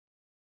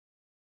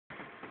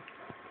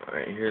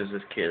Alright, here's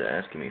this kid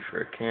asking me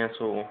for a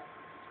cancel.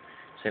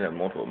 Saying that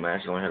multiple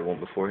matches. I only had one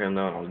before him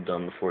though, and I was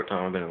done before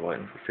time. I've been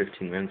waiting for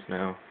 15 minutes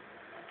now.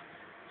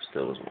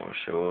 Still doesn't want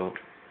to show up.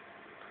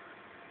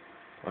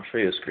 I'll show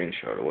you a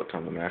screenshot of what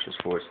time the match was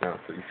for. It's now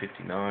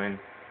 3:59.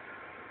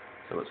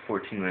 So it's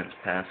 14 minutes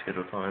past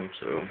schedule time,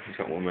 so he's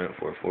got 1 minute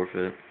for a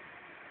forfeit.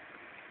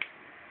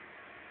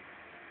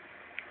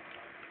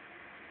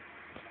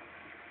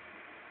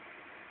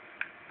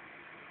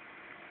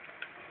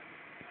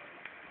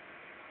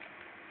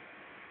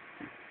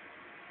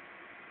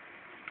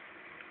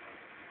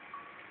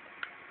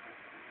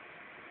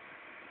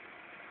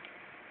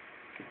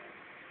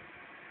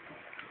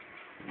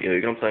 Yo, you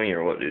gonna play me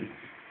or what, dude?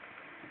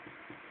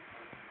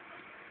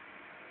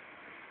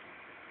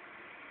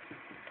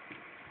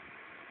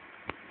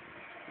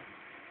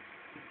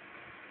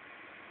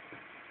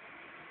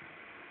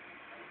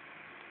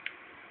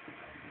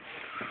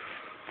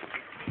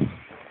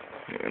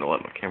 I'm gonna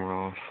let my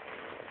camera off.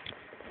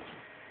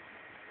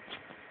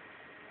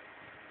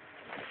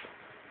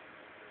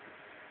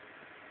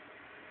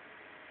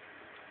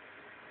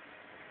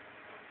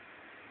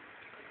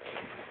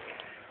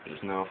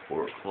 It's now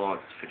 4 o'clock,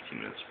 it's 15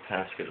 minutes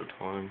past schedule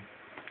time.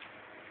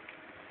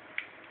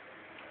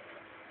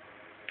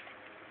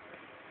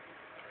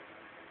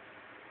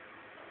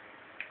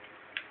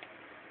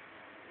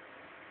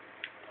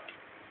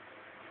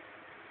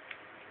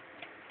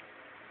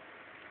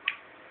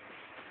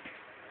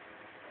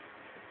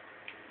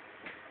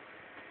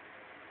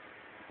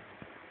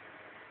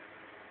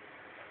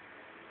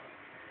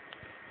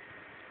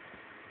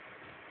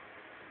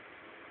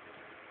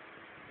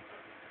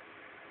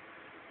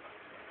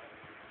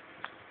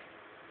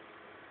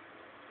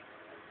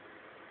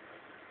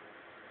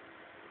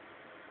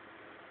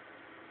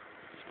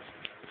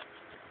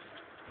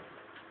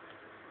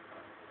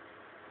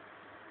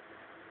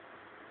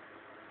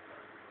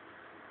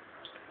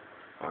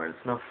 Alright,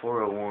 it's now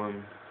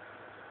 4:01.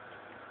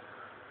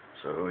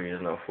 So he is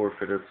now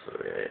forfeited,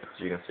 so yeah, as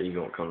you can see, he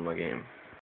won't come to my game.